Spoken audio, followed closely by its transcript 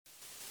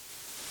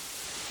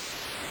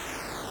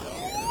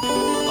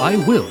I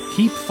will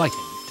keep fighting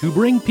to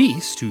bring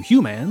peace to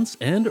humans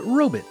and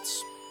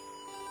robots.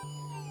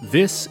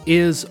 This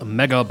is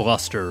Mega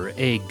Bluster,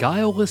 a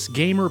guileless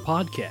gamer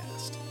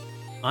podcast.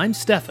 I'm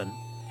Stefan,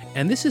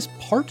 and this is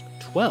part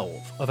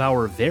 12 of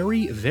our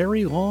very,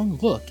 very long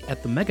look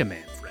at the Mega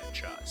Man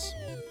franchise.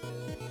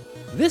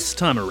 This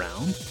time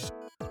around,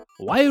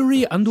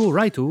 Wily andu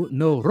raitu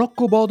no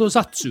RockBoard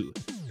zatsu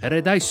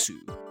paradaisu,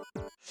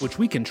 which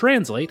we can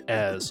translate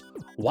as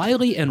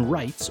Wily and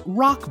Wright's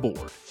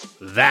RockBoard.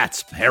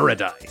 That's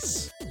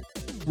paradise!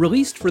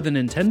 Released for the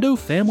Nintendo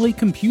Family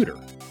Computer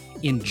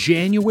in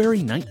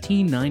January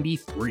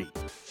 1993.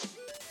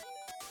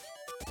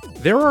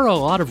 There are a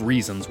lot of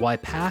reasons why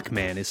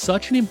Pac-Man is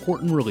such an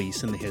important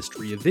release in the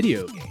history of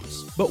video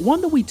games, but one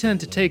that we tend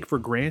to take for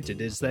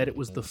granted is that it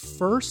was the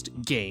first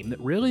game that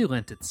really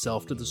lent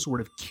itself to the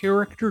sort of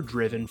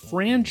character-driven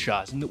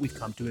franchising that we've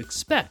come to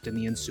expect in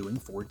the ensuing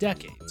 4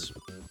 decades.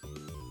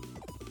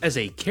 As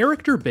a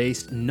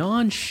character-based,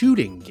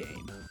 non-shooting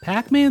game,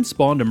 Pac-Man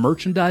spawned a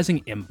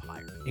merchandising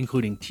empire,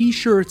 including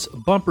t-shirts,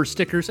 bumper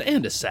stickers,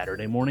 and a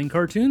Saturday morning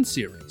cartoon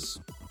series.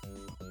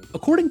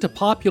 According to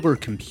Popular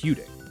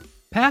Computing,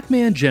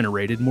 Pac-Man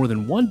generated more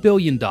than $1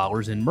 billion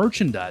in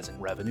merchandising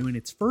revenue in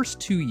its first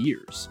 2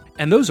 years,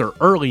 and those are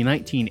early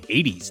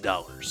 1980s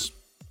dollars.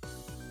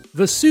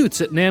 The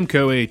suits at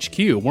Namco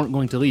HQ weren't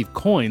going to leave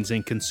coins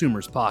in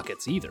consumers'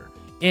 pockets either,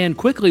 and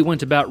quickly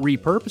went about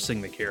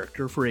repurposing the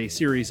character for a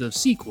series of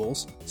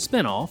sequels,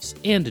 spin-offs,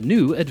 and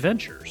new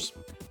adventures.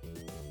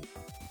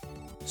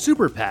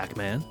 Super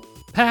Pac-Man,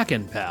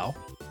 Pac-and-Pal,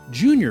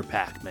 Junior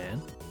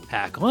Pac-Man,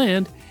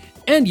 Pac-Land,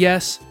 and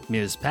yes,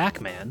 Ms.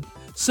 Pac-Man,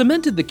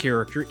 cemented the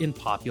character in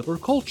popular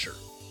culture,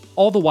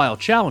 all the while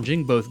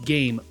challenging both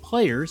game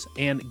players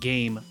and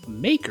game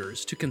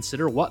makers to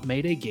consider what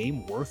made a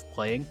game worth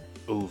playing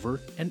over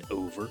and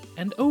over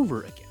and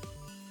over again.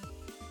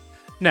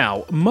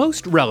 Now,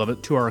 most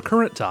relevant to our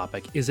current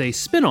topic is a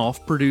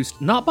spin-off produced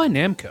not by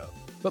Namco,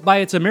 but by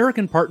its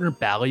American partner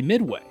Bally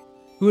Midway,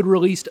 who had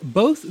released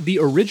both the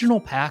original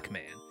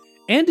Pac-Man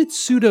and its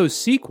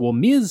pseudo-sequel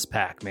Ms.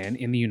 Pac-Man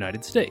in the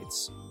United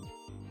States.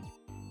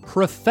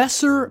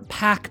 Professor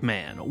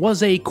Pac-Man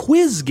was a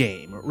quiz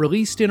game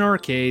released in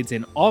arcades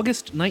in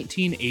August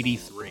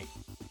 1983.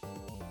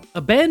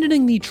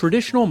 Abandoning the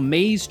traditional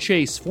maze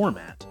chase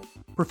format,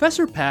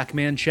 Professor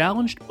Pac-Man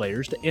challenged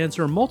players to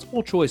answer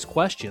multiple-choice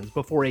questions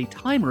before a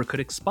timer could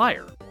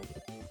expire.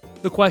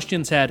 The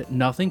questions had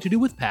nothing to do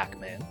with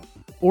Pac-Man,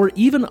 or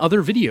even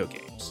other video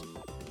games,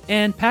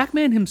 and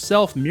Pac-Man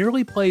himself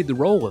merely played the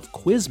role of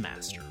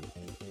quizmaster.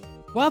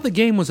 While the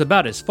game was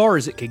about as far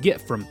as it could get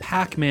from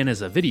Pac-Man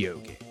as a video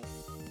game,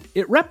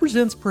 it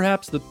represents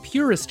perhaps the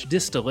purest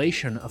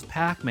distillation of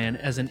Pac-Man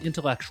as an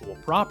intellectual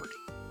property.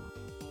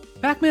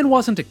 Pac-Man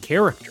wasn't a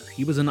character,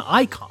 he was an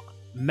icon,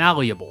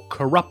 malleable,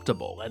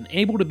 corruptible, and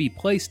able to be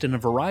placed in a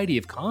variety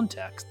of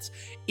contexts,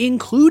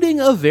 including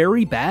a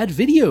very bad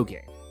video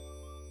game.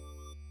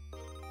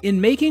 In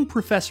making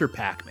Professor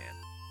Pac-Man,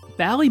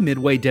 Bally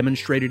Midway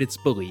demonstrated its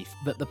belief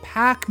that the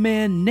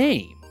Pac-Man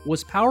name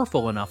was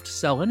powerful enough to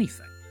sell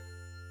anything.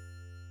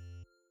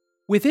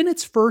 Within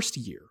its first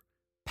year,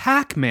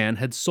 Pac-Man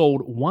had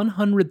sold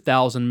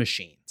 100,000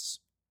 machines.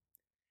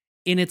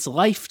 In its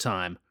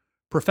lifetime,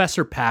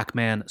 Professor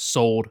Pac-Man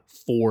sold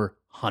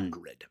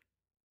 400.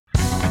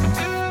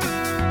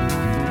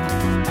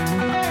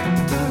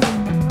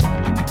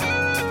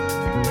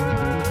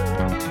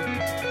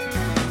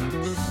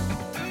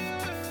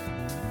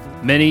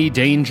 Many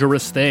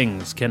dangerous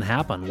things can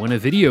happen when a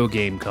video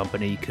game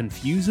company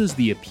confuses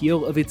the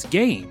appeal of its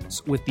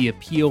games with the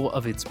appeal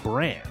of its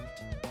brand.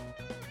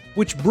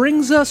 Which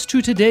brings us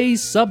to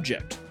today's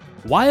subject,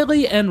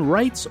 Wily and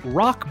Wright's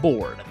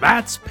RockBoard.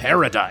 That's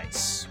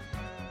paradise!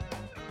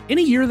 In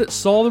a year that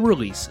saw the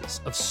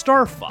releases of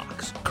Star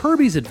Fox,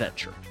 Kirby's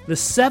Adventure, The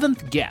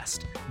Seventh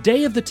Guest,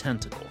 Day of the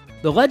Tentacle,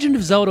 The Legend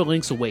of Zelda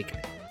Link's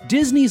Awakening,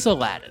 Disney's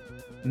Aladdin,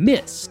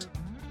 Myst,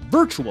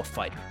 Virtua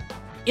Fighter,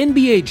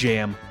 NBA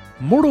Jam,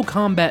 Mortal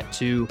Kombat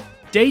 2,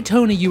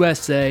 Daytona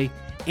USA,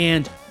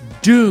 and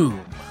Doom,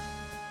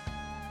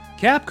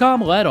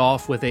 Capcom led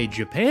off with a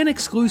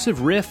Japan-exclusive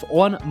riff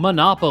on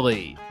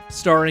Monopoly,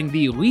 starring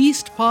the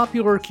least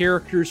popular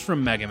characters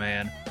from Mega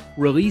Man,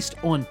 released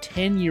on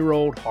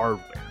 10-year-old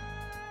hardware.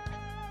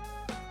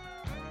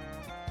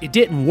 It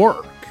didn't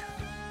work.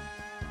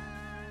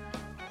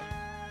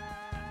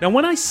 Now,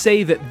 when I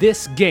say that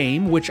this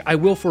game, which I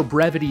will for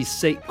brevity's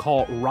sake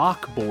call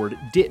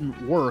RockBoard,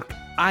 didn't work,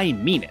 I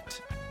mean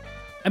it.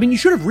 I mean, you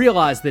should have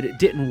realized that it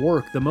didn't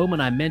work the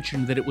moment I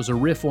mentioned that it was a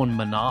riff on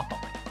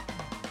Monopoly.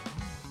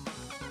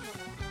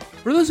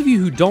 For those of you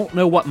who don't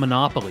know what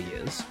Monopoly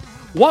is,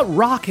 what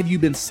rock have you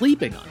been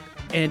sleeping under,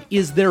 and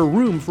is there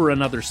room for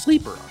another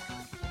sleeper under?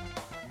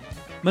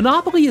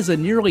 Monopoly is a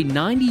nearly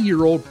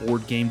 90-year-old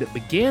board game that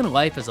began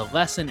life as a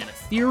lesson in a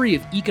theory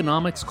of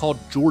economics called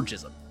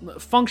Georgism,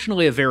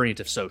 functionally a variant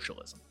of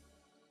socialism.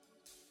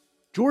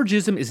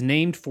 Georgism is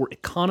named for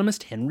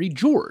economist Henry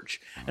George,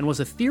 and was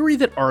a theory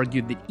that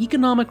argued that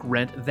economic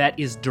rent that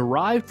is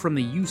derived from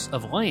the use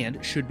of land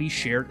should be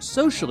shared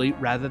socially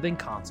rather than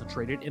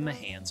concentrated in the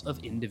hands of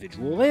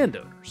individual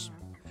landowners.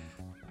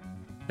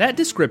 That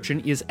description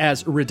is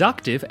as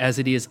reductive as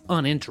it is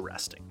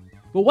uninteresting.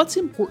 But what's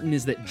important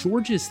is that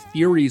George's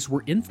theories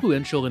were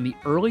influential in the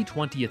early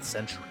 20th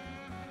century,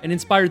 and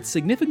inspired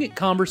significant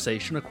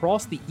conversation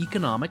across the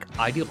economic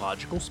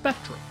ideological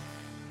spectrum.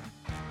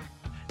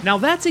 Now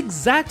that's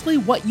exactly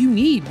what you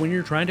need when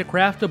you're trying to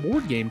craft a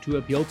board game to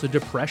appeal to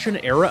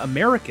Depression-era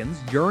Americans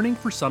yearning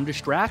for some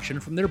distraction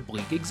from their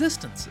bleak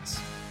existences.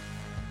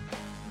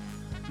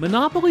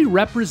 Monopoly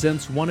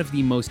represents one of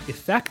the most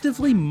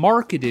effectively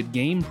marketed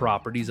game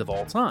properties of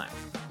all time,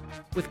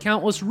 with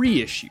countless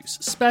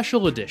reissues,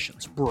 special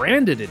editions,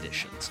 branded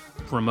editions,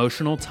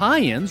 promotional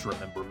tie-ins,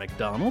 remember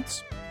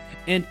McDonald's,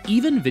 and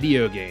even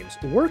video games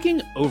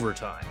working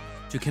overtime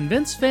to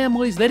convince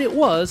families that it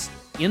was,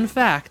 in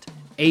fact,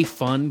 a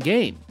fun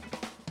game.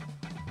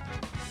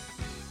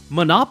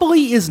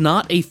 Monopoly is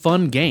not a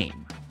fun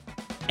game,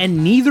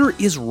 and neither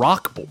is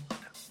RockBoard.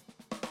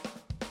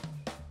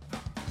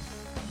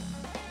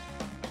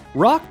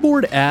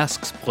 RockBoard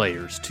asks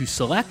players to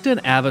select an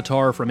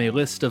avatar from a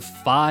list of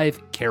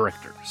 5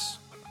 characters.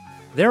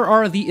 There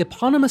are the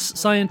eponymous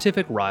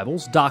scientific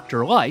rivals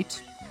Dr.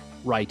 Light,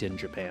 right in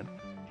Japan,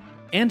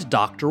 and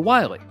Dr.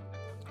 Wily.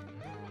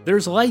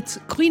 There's Light's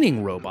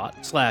cleaning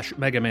robot /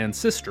 Mega Man's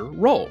sister,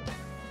 Roll.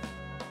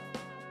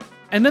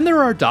 And then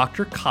there are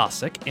Dr.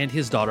 Cossack and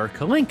his daughter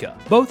Kalinka,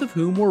 both of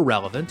whom were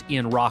relevant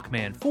in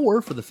Rockman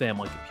 4 for the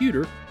family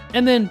computer,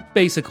 and then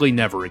basically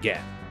never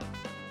again.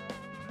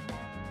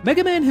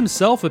 Mega Man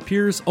himself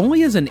appears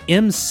only as an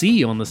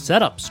MC on the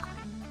setup screen,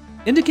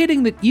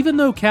 indicating that even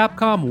though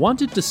Capcom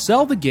wanted to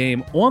sell the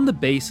game on the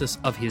basis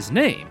of his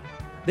name,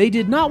 they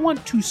did not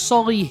want to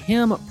sully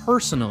him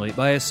personally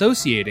by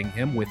associating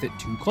him with it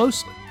too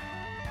closely.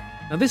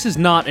 Now this is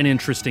not an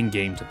interesting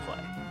game to play,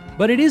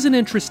 but it is an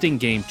interesting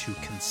game to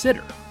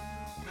consider.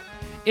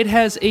 It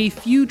has a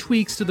few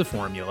tweaks to the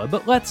formula,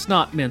 but let's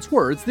not mince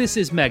words, this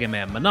is Mega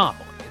Man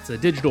Monopoly. It's a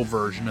digital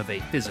version of a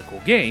physical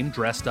game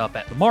dressed up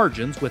at the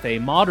margins with a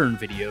modern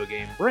video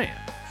game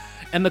brand.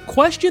 And the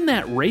question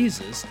that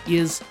raises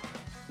is,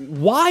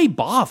 why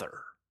bother?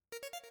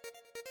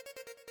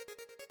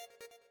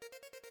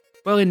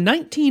 Well, in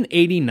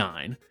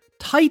 1989,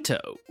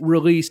 Taito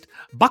released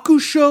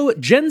Bakusho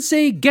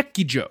Jensei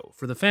Gekijo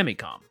for the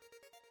Famicom.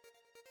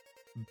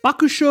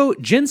 Bakusho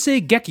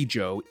Jensei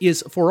Gekijo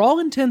is, for all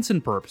intents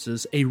and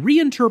purposes, a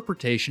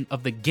reinterpretation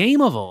of The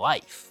Game of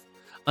Life,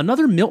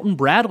 another Milton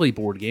Bradley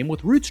board game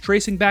with roots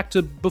tracing back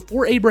to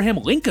before Abraham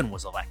Lincoln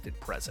was elected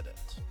president.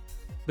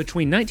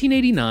 Between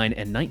 1989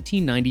 and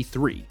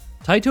 1993,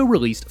 Taito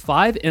released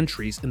 5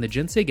 entries in the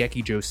Jensei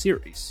Gekijo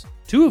series,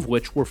 2 of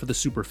which were for the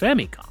Super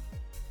Famicom.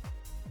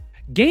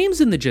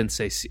 Games in the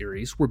Jensei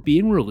series were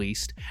being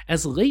released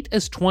as late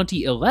as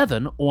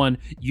 2011 on,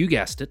 you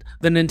guessed it,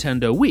 the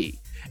Nintendo Wii,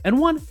 and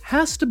one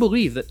has to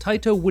believe that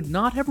Taito would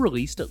not have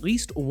released at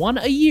least one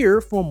a year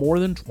for more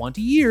than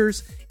 20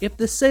 years if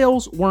the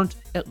sales weren't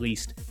at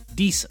least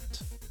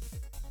decent.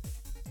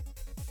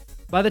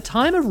 By the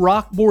time of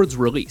RockBoard's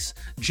release,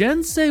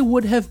 Jensei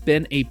would have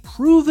been a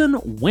proven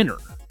winner,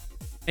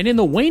 and in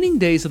the waning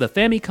days of the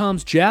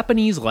Famicom's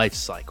Japanese life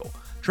cycle,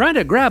 trying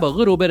to grab a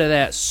little bit of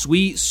that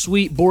sweet,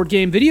 sweet board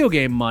game video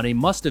game money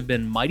must have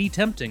been mighty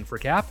tempting for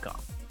Capcom.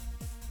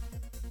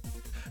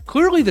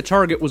 Clearly the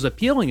target was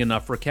appealing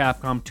enough for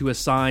Capcom to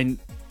assign,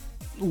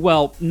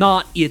 well,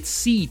 not its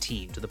C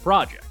team to the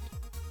project.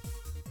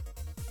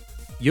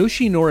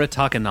 Yoshinori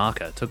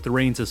Takanaka took the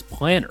reins as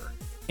planner,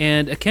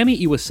 and Akemi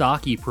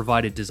Iwasaki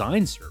provided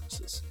design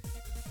services.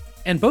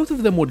 And both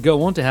of them would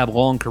go on to have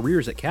long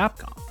careers at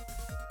Capcom.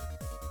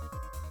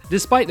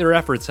 Despite their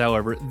efforts,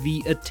 however,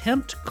 the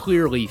attempt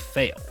clearly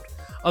failed.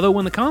 Although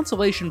when the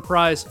consolation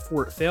prize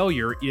for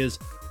failure is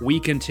we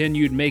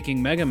continued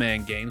making Mega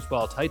Man games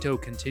while Taito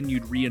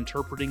continued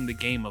reinterpreting the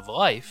Game of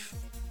Life,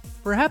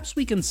 perhaps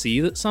we can see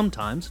that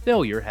sometimes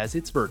failure has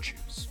its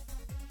virtues.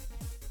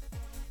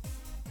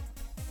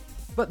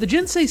 But the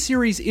Jensei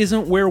series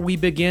isn't where we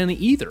begin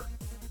either.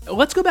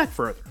 Let's go back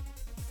further.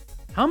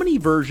 How many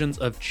versions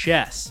of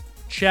chess,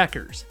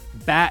 checkers,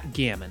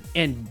 backgammon,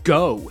 and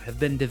Go have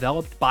been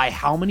developed by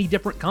how many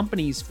different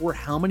companies for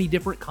how many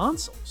different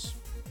consoles?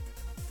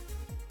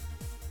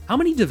 How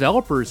many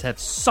developers have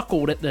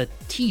suckled at the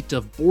teat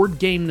of board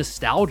game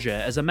nostalgia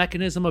as a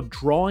mechanism of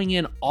drawing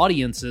in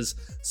audiences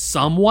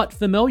somewhat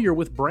familiar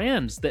with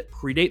brands that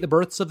predate the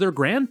births of their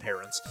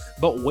grandparents,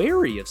 but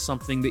wary of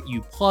something that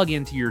you plug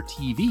into your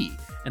TV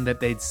and that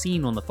they'd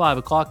seen on the 5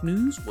 o'clock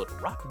news would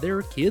rock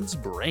their kids'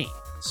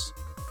 brains?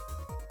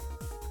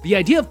 The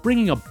idea of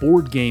bringing a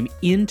board game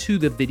into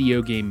the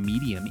video game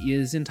medium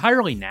is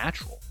entirely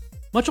natural,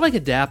 much like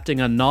adapting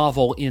a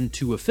novel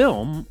into a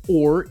film,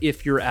 or,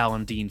 if you're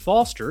Alan Dean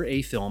Foster,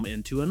 a film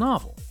into a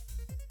novel.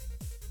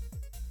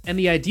 And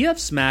the idea of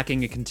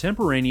smacking a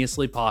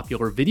contemporaneously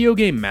popular video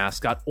game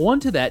mascot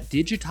onto that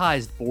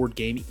digitized board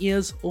game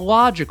is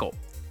logical,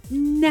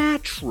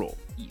 natural,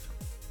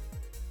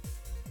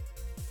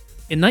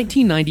 In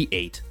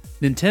 1998,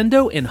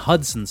 Nintendo and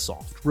Hudson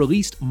Soft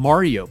released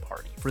Mario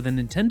Party for the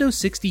Nintendo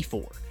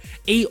 64,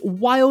 a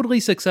wildly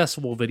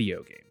successful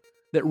video game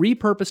that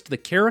repurposed the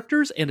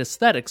characters and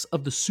aesthetics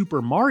of the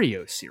Super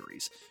Mario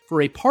series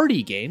for a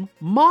party game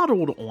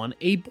modeled on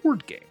a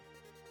board game.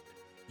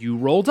 You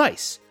roll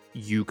dice,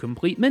 you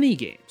complete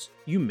minigames,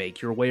 you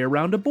make your way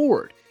around a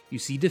board, you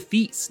see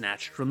defeat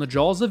snatched from the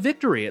jaws of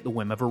victory at the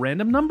whim of a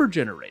random number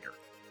generator.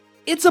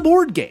 It's a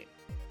board game!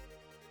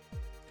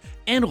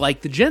 And like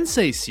the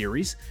Gensei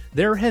series,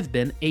 there have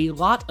been a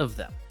lot of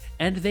them,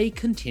 and they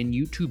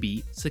continue to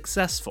be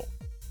successful.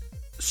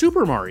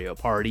 Super Mario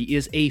Party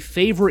is a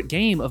favorite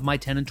game of my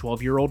 10 and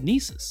 12-year-old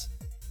nieces.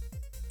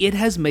 It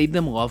has made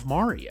them love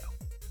Mario.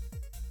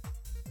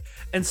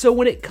 And so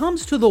when it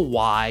comes to the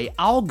why,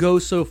 I'll go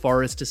so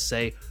far as to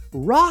say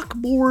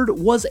RockBoard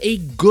was a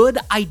good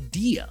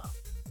idea.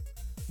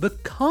 The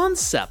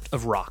concept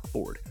of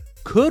RockBoard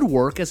could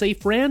work as a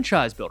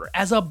franchise builder,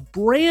 as a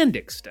brand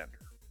extender.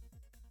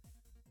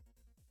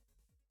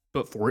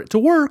 But for it to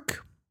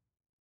work,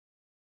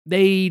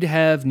 they'd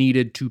have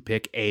needed to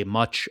pick a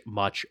much,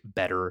 much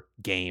better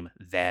game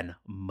than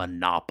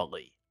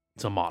Monopoly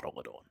to model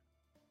it on.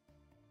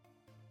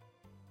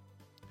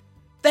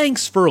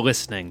 Thanks for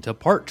listening to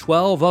part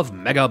 12 of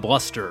Mega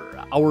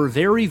Bluster, our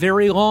very,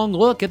 very long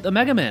look at the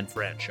Mega Man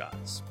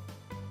franchise.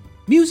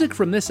 Music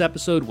from this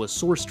episode was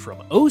sourced from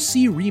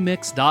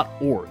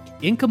ocremix.org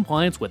in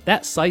compliance with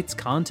that site's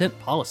content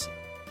policy.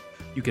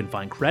 You can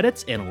find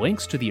credits and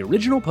links to the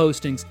original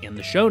postings in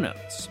the show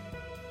notes.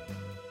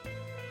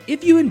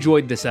 If you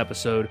enjoyed this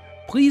episode,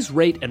 please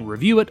rate and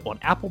review it on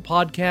Apple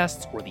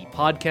Podcasts or the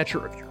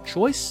podcatcher of your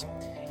choice.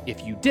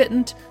 If you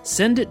didn't,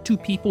 send it to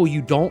people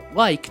you don't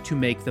like to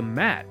make them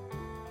mad.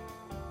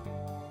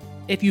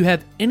 If you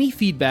have any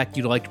feedback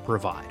you'd like to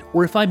provide,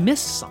 or if I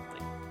missed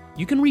something,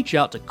 you can reach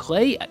out to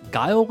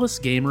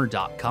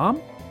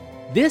clay@guilelessgamer.com.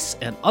 This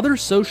and other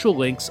social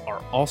links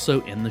are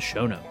also in the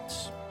show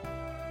notes.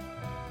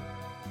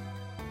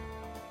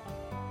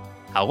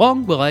 How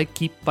long will I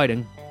keep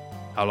fighting?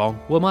 How long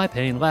will my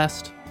pain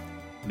last?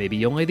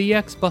 Maybe only the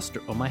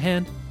X-Buster on my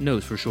hand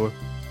knows for sure.